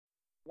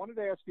wanted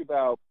to ask you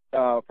about,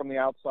 from the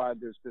outside,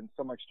 there's been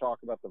so much talk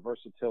about the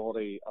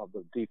versatility of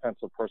the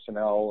defensive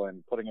personnel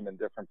and putting them in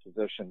different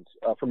positions.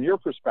 From your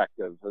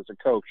perspective as a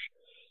coach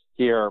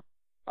here,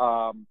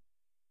 what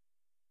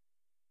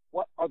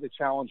are the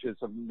challenges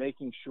of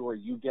making sure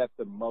you get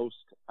the most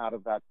out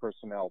of that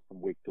personnel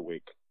from week to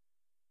week?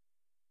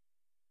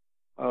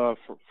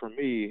 For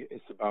me,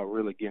 it's about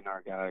really getting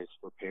our guys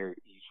prepared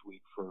each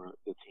week for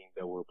the team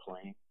that we're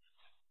playing.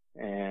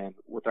 And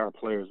with our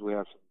players, we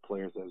have some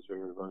players that's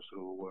very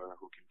versatile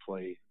who can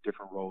play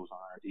different roles on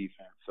our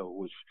defense, so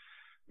which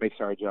makes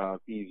our job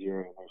easier,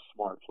 and they're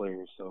smart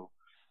players. So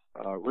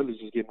really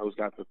just getting those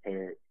guys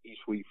prepared each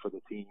week for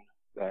the team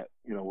that,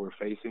 we're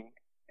facing,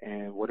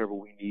 and whatever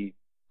we need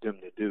them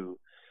to do,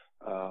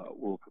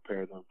 we'll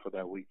prepare them for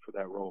that week, for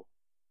that role.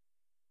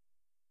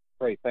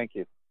 Great, thank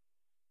you.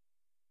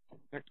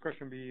 Next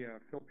question will be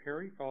Phil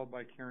Perry, followed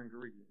by Karen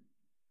Guregian.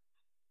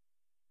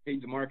 Hey,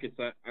 DeMarcus,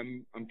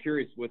 I'm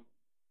curious, with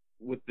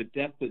the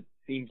depth it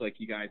seems like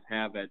you guys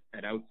have at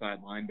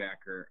outside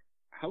linebacker,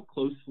 how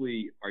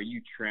closely are you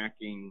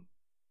tracking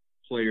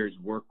players'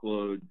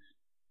 workloads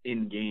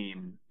in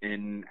game,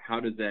 and how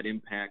does that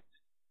impact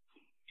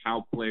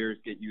how players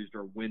get used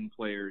or when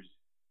players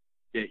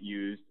get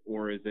used,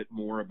 or is it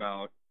more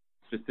about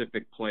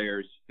specific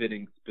players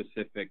fitting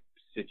specific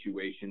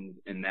situations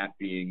and that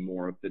being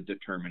more of the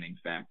determining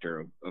factor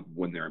of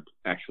when they're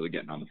actually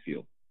getting on the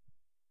field?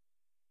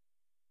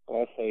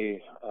 Well, I'll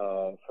say,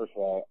 first of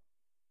all,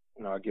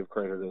 I give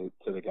credit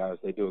to the guys.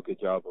 They do a good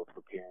job of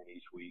preparing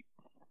each week.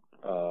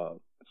 So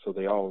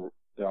they're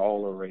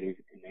all ready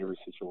in every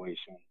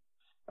situation.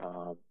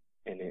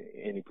 And in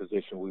any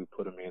position we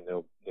put them in,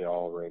 they're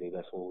all ready.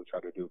 That's what we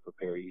try to do,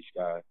 prepare each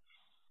guy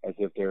as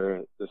if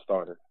they're the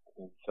starter.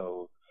 And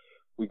so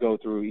we go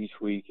through each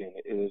week, and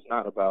it is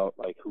not about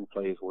like who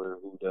plays where,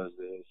 who does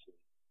this,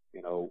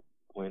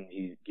 when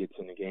he gets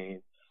in the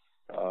game.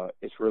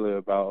 It's really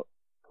about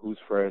who's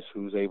fresh,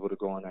 who's able to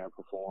go in there and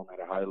perform at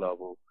a high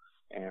level,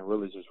 and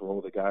really just roll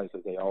the guys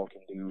that they all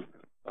can do,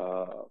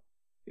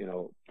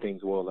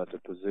 things well at the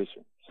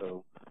position.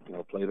 So,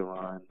 play the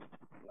run,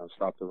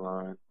 stop the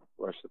run,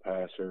 rush the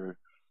passer.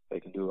 They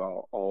can do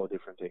all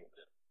different things.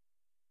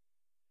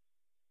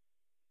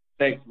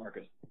 Thanks,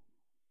 Marcus.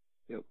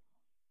 Yep.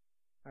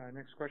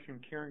 Next question,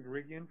 Karen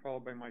Guregian,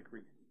 followed by Mike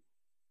Reese.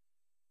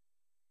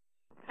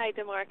 Hi,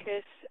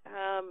 DeMarcus.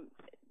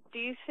 Do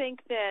you think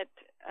that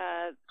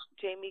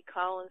Jamie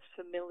Collins'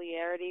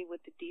 familiarity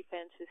with the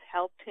defense has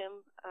helped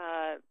him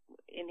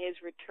in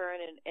his return,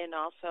 and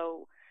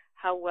also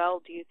how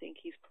well do you think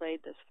he's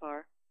played this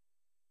far?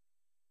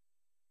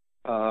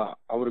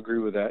 I would agree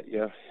with that.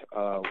 Yeah,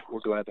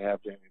 we're glad to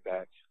have Jamie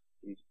back.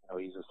 He's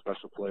a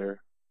special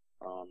player.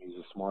 He's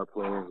a smart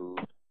player who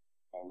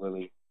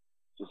really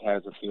just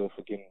has a feel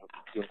for getting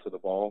to the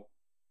ball.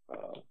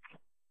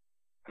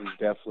 He's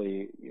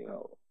definitely,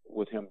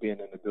 with him being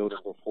in the building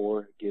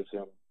before, gives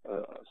him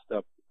a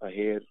step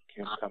ahead,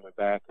 him coming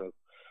back of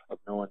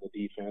knowing the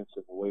defense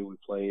and the way we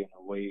play and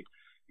the way,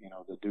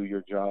 the do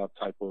your job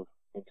type of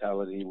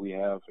mentality we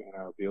have in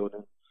our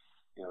building.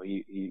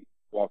 He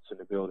walks in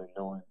the building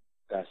knowing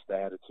that's the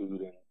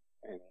attitude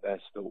and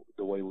that's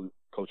the way we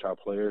coach our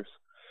players.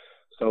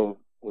 So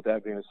with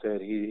that being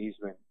said, he's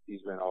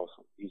been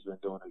awesome. He's been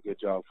doing a good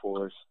job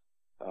for us.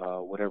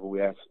 Whatever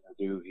we ask him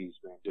to do, he's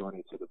been doing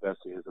it to the best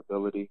of his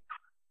ability.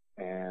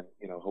 And,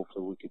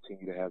 hopefully we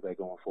continue to have that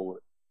going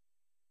forward.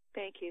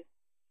 Thank you.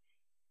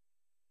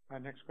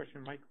 Next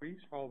question, Mike Reese,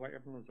 followed by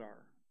Evan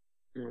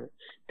Lazar.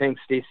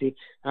 Thanks, Stacy.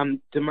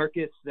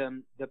 DeMarcus,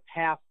 the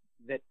path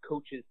that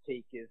coaches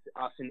take is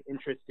often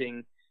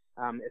interesting,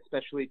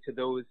 especially to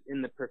those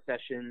in the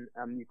profession.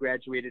 You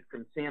graduated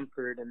from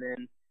Samford and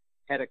then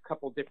had a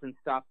couple different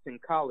stops in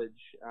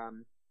college,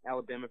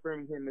 Alabama,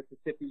 Birmingham,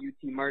 Mississippi,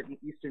 UT Martin,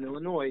 Eastern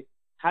Illinois.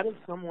 How does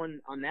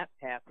someone on that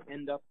path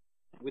end up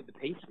with the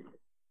Patriots?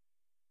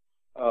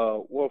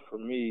 Well, for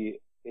me,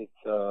 it's,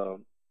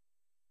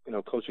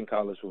 coaching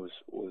college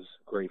was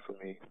great for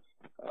me.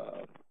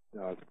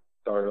 I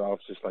started off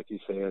just like you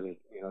said at,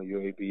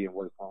 UAB and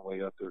worked my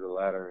way up through the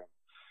ladder.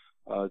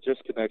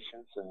 Just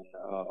connections and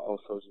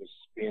also just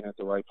being at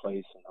the right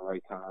place and the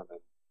right time.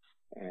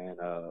 And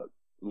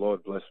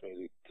Lord bless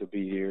me to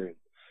be here. And,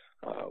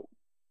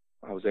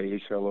 I was at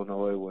Eastern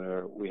Illinois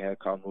where we had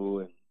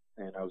Kamu,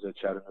 and I was at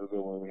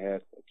Chattanooga where we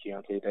had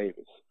Keontae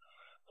Davis.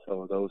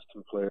 So those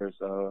two players,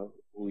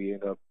 we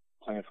ended up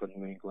playing for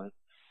New England.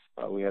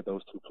 We had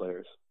those two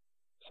players.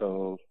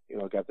 So,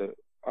 I got the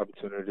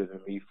opportunity to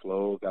meet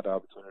Flo, got the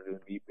opportunity to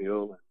meet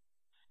Bill.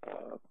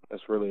 And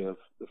that's really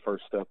the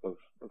first step of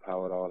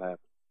how it all happened.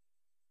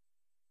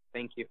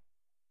 Thank you.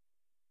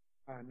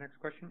 Next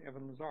question,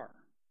 Evan Lazar.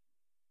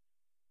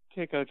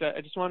 Okay, Coach,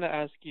 I just wanted to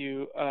ask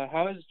you,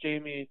 how has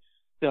Jamie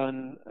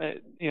done,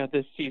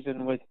 this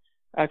season with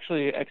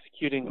actually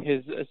executing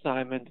his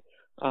assignment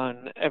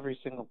on every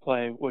single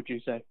play, would you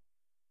say?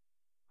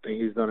 I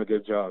think he's done a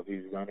good job.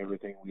 He's done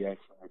everything we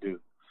asked him to do.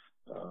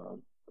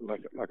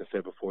 Like I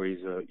said before,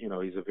 he's a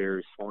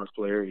very smart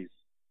player. He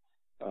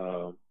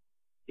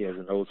has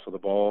a nose for the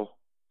ball.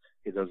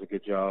 He does a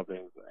good job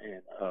in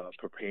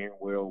preparing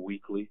well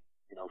weekly,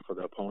 for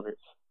the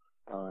opponents.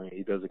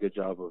 He does a good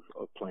job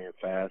of playing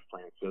fast,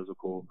 playing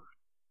physical,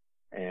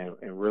 and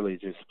really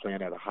just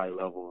playing at a high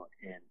level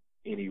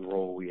in any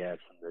role we ask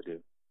him to do.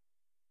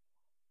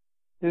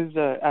 His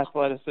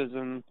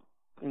athleticism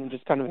and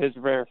just kind of his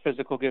rare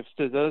physical gifts,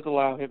 do those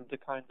allow him to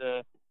kind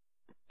of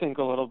think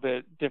a little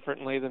bit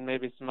differently than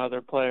maybe some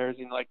other players,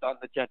 like on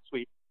the jet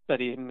sweep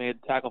that he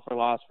made tackle for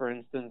loss, for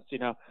instance?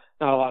 Not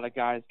a lot of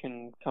guys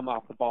can come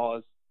off the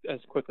ball as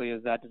quickly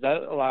as that. Does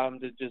that allow him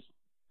to just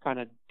kind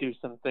of do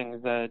some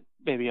things that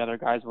maybe other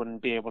guys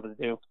wouldn't be able to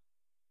do?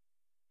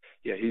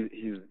 Yeah,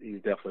 he's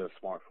definitely a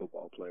smart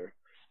football player.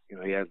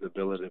 He has the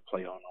ability to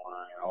play on the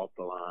line, off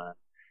the line.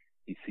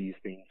 He sees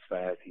things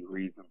fast. He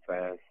reads them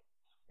fast.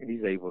 And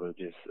he's able to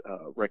just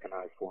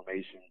recognize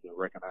formations and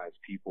recognize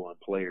people and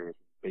players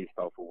based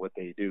off of what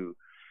they do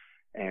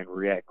and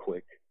react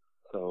quick.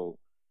 So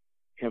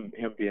him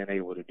being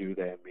able to do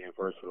that and being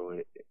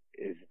versatile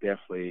is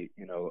definitely,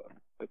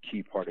 a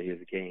key part of his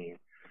game,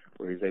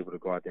 where he's able to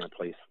go out there and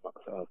play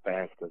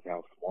fast because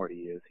how smart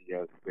he is. He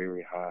has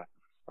very high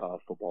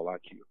football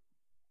IQ.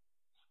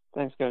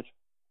 Thanks, Coach.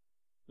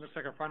 Looks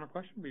like our final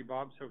question will be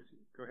Bob Socci.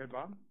 Go ahead,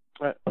 Bob.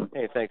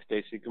 Hey, thanks,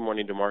 Stacy. Good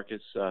morning,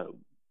 DeMarcus.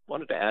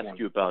 Wanted to ask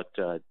you about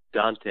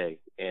Dante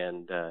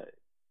and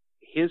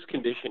his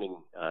conditioning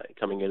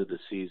coming into the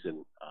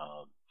season.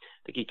 I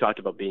think he talked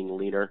about being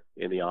leaner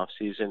in the off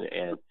season,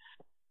 and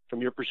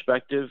from your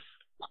perspective,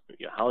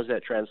 how is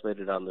that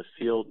translated on the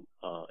field?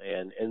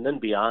 And then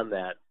beyond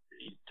that,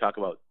 you talk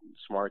about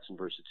smarts and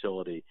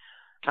versatility.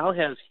 How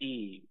has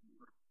he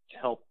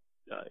helped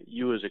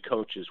you as a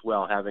coach as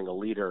well, having a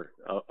leader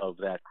of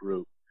that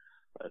group,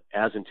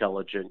 as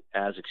intelligent,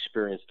 as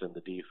experienced in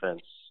the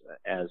defense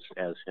as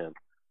him?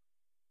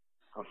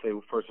 I'll say,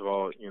 well, first of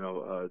all,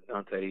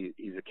 Dante,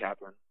 he's a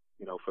captain,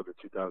 for the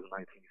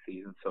 2019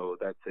 season. So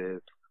that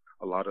says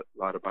a lot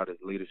about his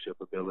leadership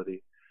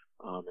ability.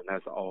 And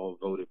that's all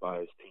voted by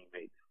his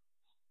teammates.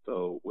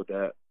 So with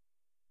that,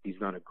 he's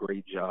done a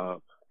great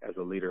job as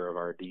a leader of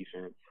our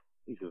defense.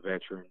 He's a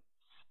veteran.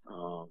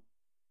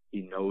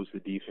 He knows the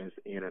defense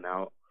in and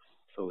out.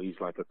 So he's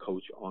like a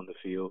coach on the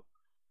field.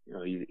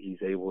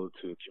 He's able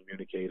to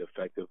communicate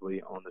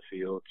effectively on the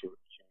field, to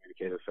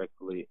communicate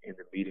effectively in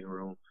the meeting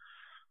room.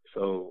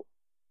 So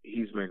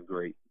he's been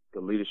great. The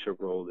leadership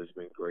role has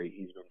been great.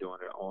 He's been doing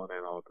it on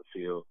and off the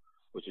field,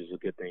 which is a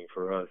good thing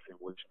for us, and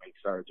which makes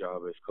our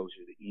job as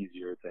coaches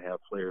easier to have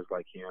players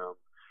like him,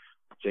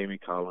 Jamie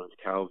Collins,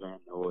 Calvin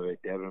Noy,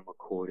 Devin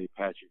McCourty,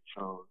 Patrick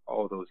Chung,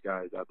 all those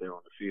guys out there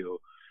on the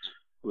field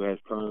who has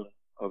ton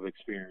of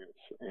experience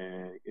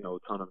and, a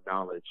ton of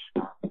knowledge,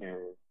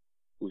 and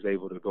who's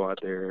able to go out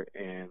there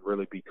and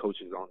really be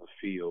coaches on the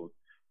field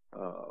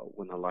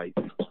when the lights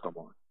come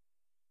on.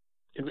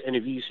 And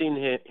have you seen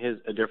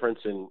a difference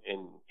in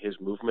his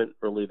movement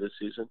early this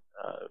season,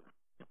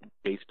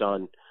 based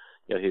on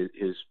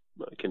his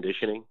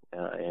conditioning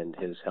and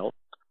his health?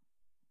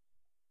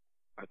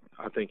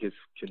 I think his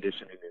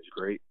conditioning is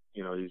great.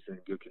 He's in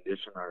good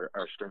condition.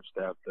 Our strength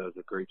staff does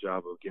a great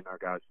job of getting our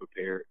guys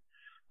prepared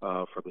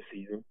for the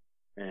season,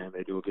 and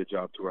they do a good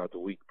job throughout the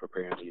week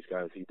preparing these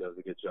guys. He does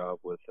a good job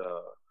with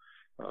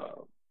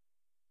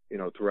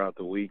throughout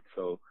the week.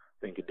 So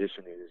I think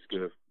conditioning is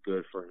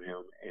good for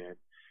him, and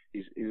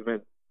he's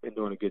been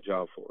doing a good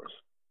job for us.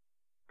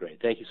 Great.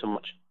 Thank you so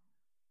much.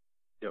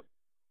 Yep.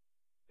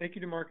 Thank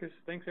you, DeMarcus.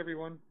 Thanks,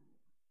 everyone.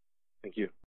 Thank you.